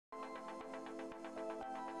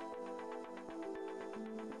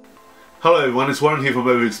Hello everyone, it's Warren here from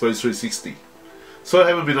Overexposed 360. So I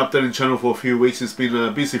haven't been updating the channel for a few weeks. It's been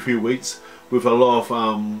a busy few weeks with a lot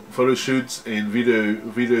of photo shoots and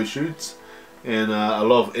video shoots, and a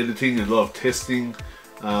lot of editing and a lot of testing,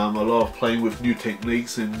 a lot of playing with new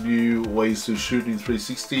techniques and new ways to shoot in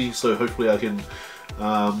 360. So hopefully I can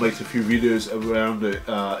make a few videos around the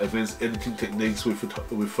advanced editing techniques with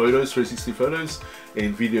photos, 360 photos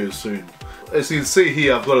and videos soon. As you can see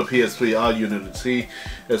here, I've got a PSVR unit in C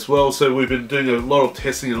as well, so we've been doing a lot of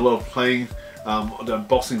testing and a lot of playing. The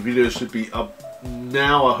unboxing video should be up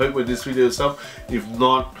now, I hope, when this video is up. If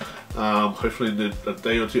not, hopefully in a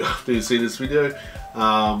day or two after you see this video.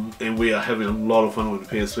 And we are having a lot of fun with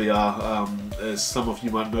the PSVR. As some of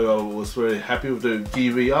you might know, I was very happy with the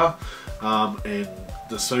Gear VR, and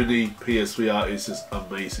the Sony PSVR is just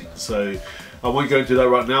amazing. So I won't go into that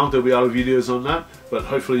right now. There'll be other videos on that, but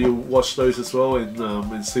hopefully you'll watch those as well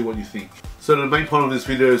and see what you think. So the main point of this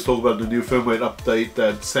video is talk about the new firmware update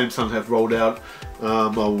that Samsung have rolled out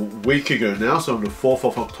a week ago now, so on the 4th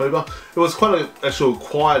of October. It was quite an actual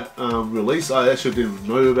quiet release. I actually didn't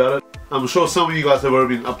know about it. I'm sure some of you guys have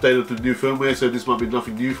already been updated to the new firmware, so this might be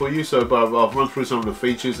nothing new for you. So, but I'll run through some of the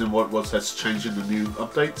features and what has changed in the new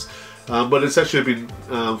updates. But it's actually been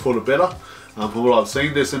for the better. From what I've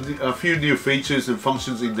seen, there's a few new features and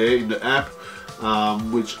functions in there in the app,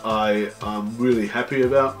 which I am really happy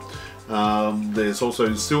about. There's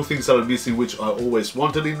also still things that are missing which I always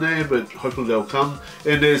wanted in there, but hopefully they'll come.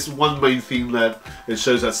 And there's one main thing that it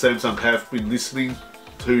shows that Samsung have been listening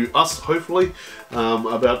to us, hopefully,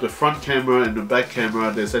 about the front camera and the back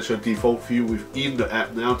camera. There's actually a default view within the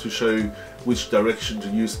app now to show which direction to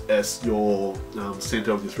use as your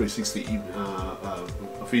center of the 360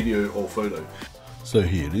 video or photo. So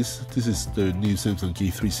here it is. This is the new Samsung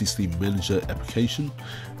Gear 360 Manager application,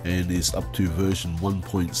 and it's up to version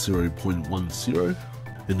 1.0.10.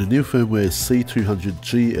 And the new firmware is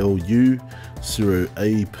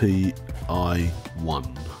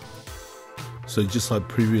C200GLU0API1. So just like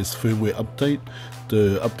previous firmware update,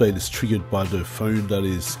 the update is triggered by the phone that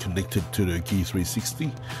is connected to the Gear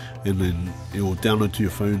 360, and then it will download to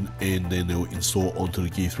your phone and then it will install onto the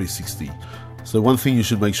Gear 360. So one thing you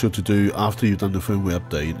should make sure to do after you've done the firmware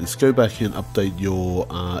update is go back and update your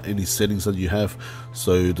any settings that you have.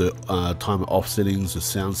 So the timer off settings, the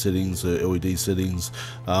sound settings, the LED settings,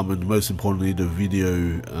 and most importantly the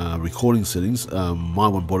video recording settings. My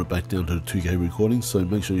one brought it back down to the 2K recording, so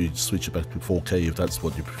make sure you switch it back to 4K if that's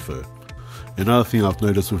what you prefer. Another thing I've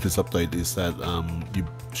noticed with this update is that you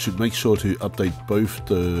should make sure to update both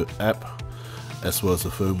the app as well as the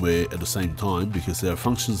firmware at the same time, because there are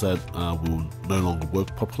functions that will no longer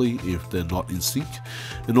work properly if they're not in sync.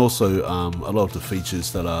 And also a lot of the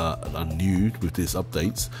features that are new with these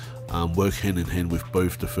updates work hand in hand with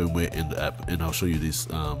both the firmware and the app, and I'll show you this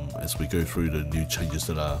as we go through the new changes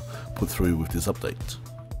that are put through with this update.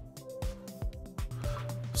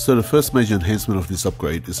 So the first major enhancement of this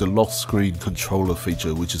upgrade is a lock screen controller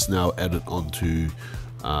feature, which is now added onto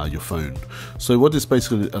your phone. So what this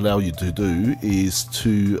basically allows you to do is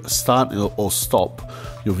to start or stop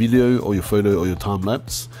your video or your photo or your time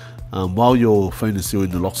lapse while your phone is still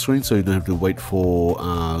in the lock screen, so you don't have to wait for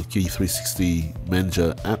Gear 360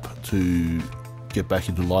 Manager app to get back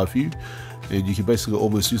into live view. And you can basically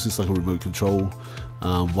almost use this like a remote control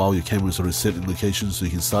while your camera is already set in location, so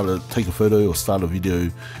you can take a photo or start a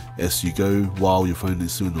video as you go while your phone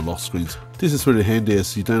is still in the lock screen. This is really handy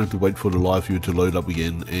as you don't have to wait for the live view to load up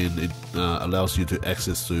again, and it allows you to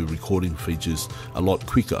access the recording features a lot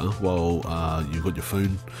quicker while you've got your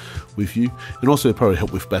phone with you. And also it'll probably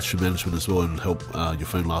help with battery management as well, and help your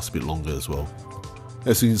phone last a bit longer as well.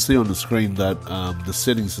 As you can see on the screen that the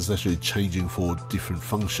settings is actually changing for different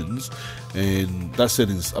functions, and that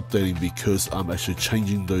setting is updating because I'm actually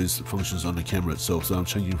changing those functions on the camera itself. So I'm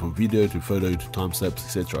changing from video to photo to time steps,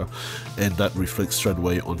 etc., and that reflects straight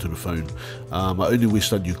away onto the phone. I only wish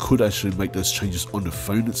that you could actually make those changes on the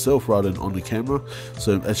phone itself rather than on the camera,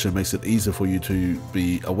 so it actually makes it easier for you to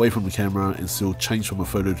be away from the camera and still change from a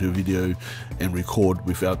photo to a video and record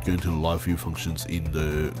without going to the live view functions in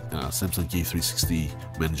the Samsung Gear 360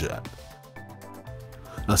 Manager app.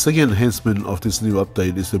 A second enhancement of this new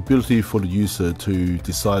update is the ability for the user to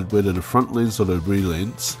decide whether the front lens or the rear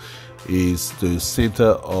lens is the center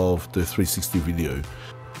of the 360 video.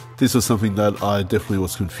 This was something that I definitely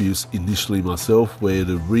was confused initially myself, where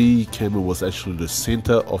the rear camera was actually the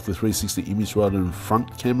center of the 360 image rather than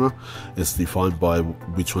front camera, as defined by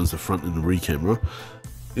which one's the front and the rear camera.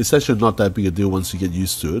 It's actually not that big a deal once you get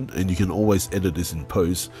used to it, and you can always edit this in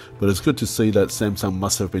post, but it's good to see that Samsung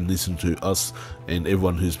must have been listening to us and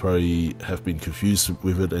everyone who's probably have been confused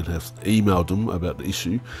with it and have emailed them about the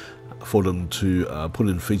issue. for them to put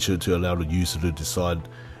in a feature to allow the user to decide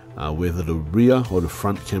whether the rear or the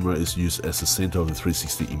front camera is used as the center of the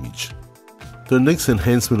 360 image. The next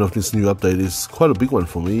enhancement of this new update is quite a big one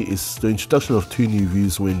for me. It's the introduction of 2 new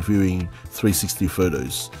views when viewing 360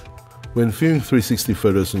 photos. When viewing 360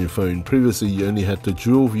 photos on your phone, previously you only had the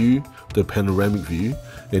dual view, the panoramic view,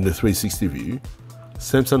 and the 360 view.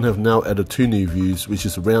 Samsung have now added 2 new views, which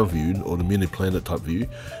is the round view or the mini planet type view,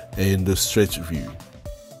 and the stretch view.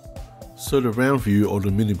 So the round view or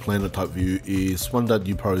the mini planet type view is one that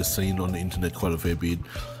you've probably seen on the internet quite a fair bit,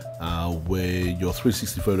 where your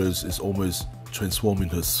 360 photos is almost transformed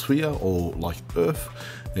into a sphere or like Earth,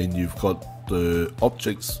 and you've got the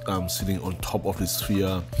objects sitting on top of the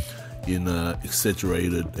sphere in an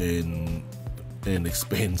exaggerated and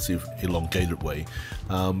expansive, elongated way.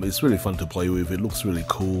 It's really fun to play with. It looks really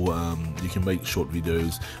cool. You can make short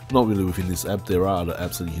videos, not really within this app. There are other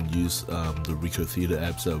apps that you can use. The Rico Theater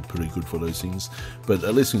apps are pretty good for those things, but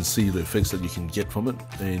at least you can see the effects that you can get from it,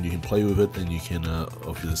 and you can play with it, and you can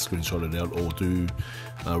obviously screenshot it out or do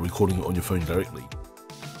recording on your phone directly.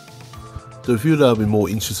 The view that I've been more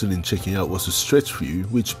interested in checking out was the stretch view,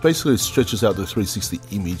 which basically stretches out the 360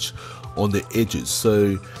 image on the edges.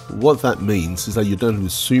 So what that means is that you don't have to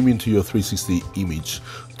zoom into your 360 image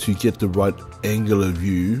to get the right angular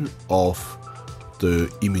view of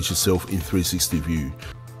the image itself in 360 view.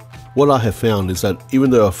 What I have found is that even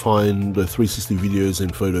though I find the 360 videos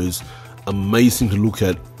and photos amazing to look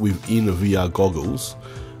at within the VR goggles,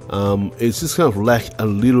 it's just kind of lack a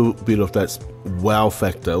little bit of that wow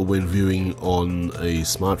factor when viewing on a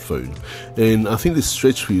smartphone, and I think this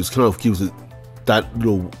stretch view kind of gives it that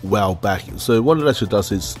little wow back. So what it actually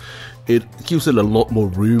does is it gives it a lot more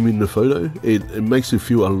room in the photo. It makes you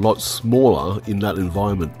feel a lot smaller in that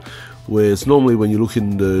environment, whereas normally when you look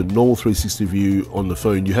in the normal 360 view on the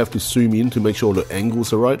phone, you have to zoom in to make sure the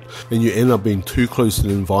angles are right, and you end up being too close to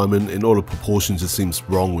the environment and all the proportions just seems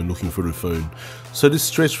wrong when looking through the phone. So this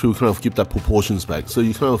stretch view kind of give that proportions back, so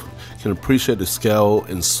you kind of can appreciate the scale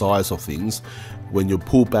and size of things. When you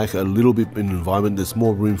pull back a little bit in the environment, there's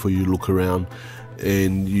more room for you to look around,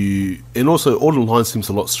 and also all the lines seems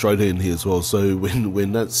a lot straighter in here as well. So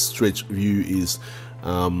when that stretch view is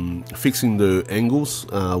fixing the angles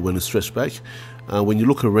when it's stretched back, when you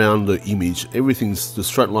look around the image, everything's the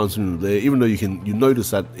straight lines in there. Even though you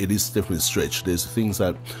notice that it is definitely stretched. There's things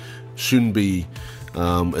that shouldn't be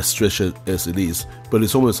as stretched as it is, but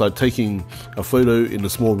it's almost like taking a photo in a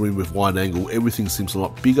small room with wide angle. Everything seems a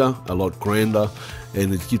lot bigger, a lot grander,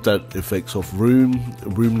 and it gives that effect of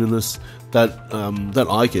roominess that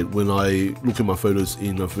I get when I look at my photos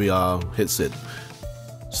in a VR headset.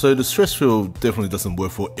 So the stretch field definitely doesn't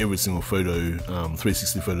work for every single photo,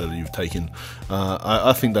 360 photo that you've taken.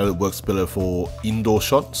 I think that it works better for indoor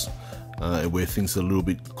shots, where things are a little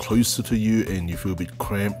bit closer to you and you feel a bit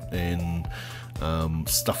cramped and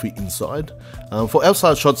stuffy inside. For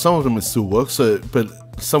outside shots, some of them it still works, but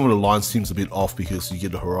some of the lines seems a bit off because you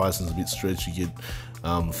get the horizons a bit stretched, you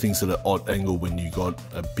get things at an odd angle when you got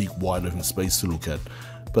a big wide open space to look at.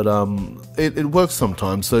 But it works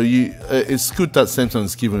sometimes, so it's good that Samsung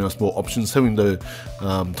is giving us more options, having the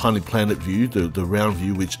tiny planet view, the round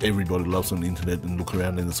view, which everybody loves on the internet and look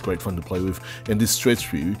around, and it's great fun to play with, and this stretch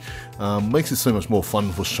view makes it so much more fun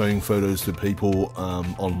for showing photos to people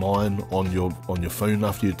online on your phone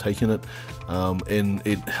after you've taken it, and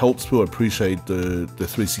it helps people appreciate the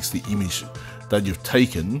 360 image that you've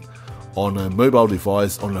taken on a mobile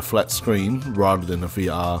device on a flat screen rather than a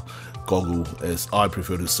VR goggle, as I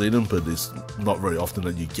prefer to see them, but it's not very often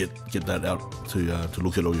that you get that out to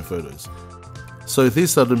look at all your photos. So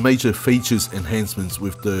these are the major features enhancements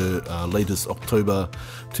with the latest October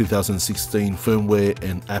 2016 firmware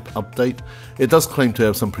and app update. It does claim to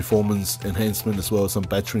have some performance enhancement as well as some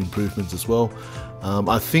battery improvements as well.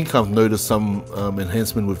 I think I've noticed some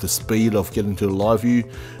enhancement with the speed of getting to the live view,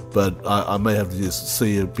 but I may have to just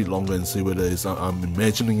see a bit longer and see whether I'm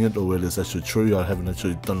imagining it or whether it's actually true. I haven't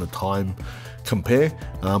actually done a time compare,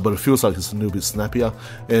 but it feels like it's a little bit snappier.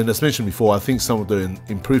 And as mentioned before, I think some of the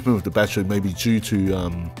improvement with the battery may be due to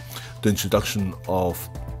the introduction of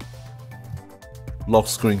lock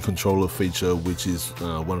screen controller feature, which is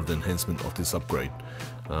one of the enhancements of this upgrade.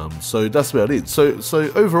 So that's about it. So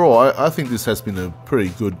overall, I think this has been a pretty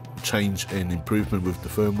good change and improvement with the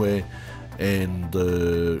firmware and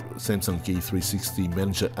the Samsung Gear 360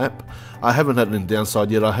 Manager app. I haven't had any downside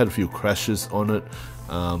yet. I had a few crashes on it,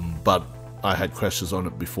 but I had crashes on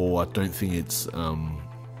it before. I don't think it's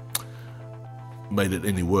made it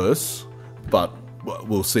any worse, but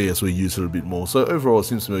we'll see as we use it a bit more. So overall it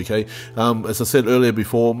seems to be okay. As I said earlier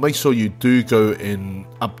before, make sure you do go and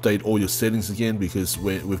update all your settings again, because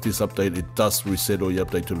with this update it does reset all your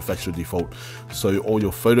update to the factory default. So all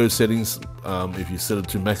your photo settings, if you set it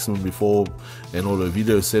to maximum before, and all the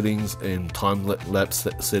video settings and time lapse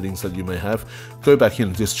settings that you may have, go back in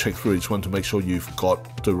and just check through each one to make sure you've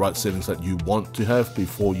got the right settings that you want to have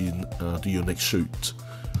before you do your next shoot.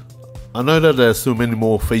 I know that there's still many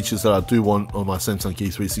more features that I do want on my Samsung Galaxy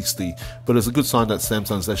 360, but it's a good sign that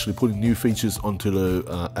Samsung is actually putting new features onto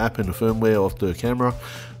the app and the firmware of the camera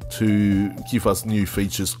to give us new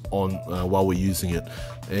features on while we're using it.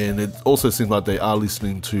 And it also seems like they are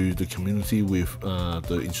listening to the community with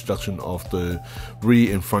the introduction of the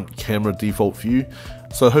rear and front camera default view.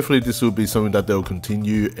 So hopefully this will be something that they'll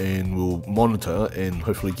continue and will monitor, and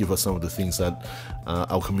hopefully give us some of the things that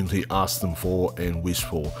our community asked them for and wished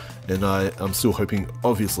for. And I'm still hoping,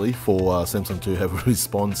 obviously, for Samsung to have a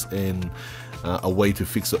response and a way to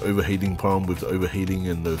fix the overheating problem with the overheating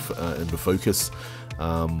and the focus.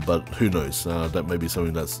 But who knows? That may be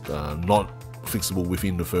something that's not fixable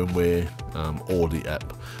within the firmware or the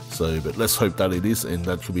app. But let's hope that it is, and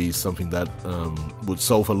that could be something that would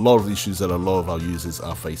solve a lot of issues that a lot of our users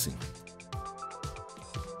are facing.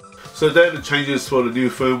 So there are the changes for the new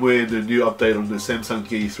firmware and the new update on the Samsung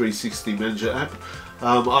Galaxy 360 Manager app.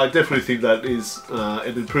 I definitely think that is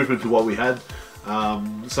an improvement to what we had.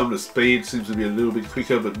 Some of the speed seems to be a little bit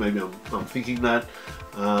quicker, but maybe I'm thinking that.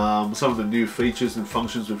 Some of the new features and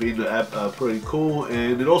functions within the app are pretty cool,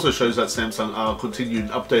 and it also shows that Samsung are continuing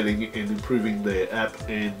updating and improving their app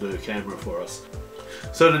and the camera for us.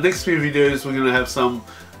 So in the next few videos we're going to have some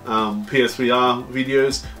PSVR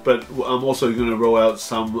videos, but I'm also going to roll out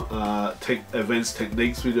some advanced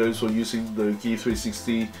techniques videos for using the Galaxy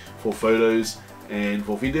 360 for photos and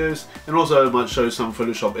for videos, and also I might show some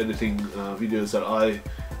Photoshop editing videos that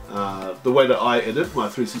the way that I edit my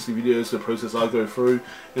 360 videos, the process I go through,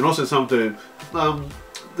 and also some of the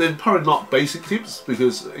they're probably not basic tips,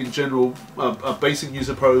 because in general a basic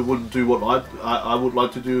user probably wouldn't do what I would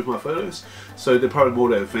like to do with my photos. So they're probably more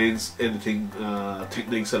the advanced editing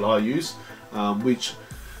techniques that I use, which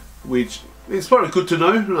it's probably good to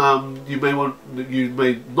know. You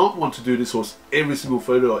may not want to do this for every single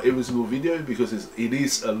photo or every single video, because it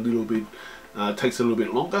is a little bit takes a little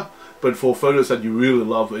bit longer. But for photos that you really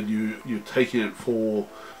love and you're taking it for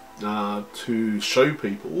to show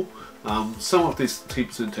people, some of these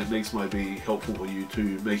tips and techniques might be helpful for you to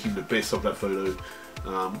making the best of that photo.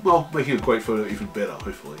 Well, making a great photo even better,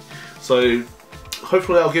 hopefully. So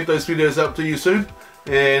hopefully I'll get those videos up to you soon.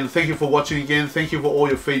 And thank you for watching again. Thank you for all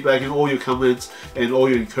your feedback and all your comments and all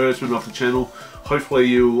your encouragement of the channel. Hopefully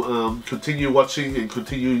you continue watching and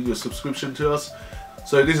continue your subscription to us.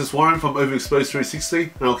 So this is Warren from Overexposed 360,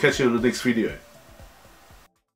 and I'll catch you on the next video.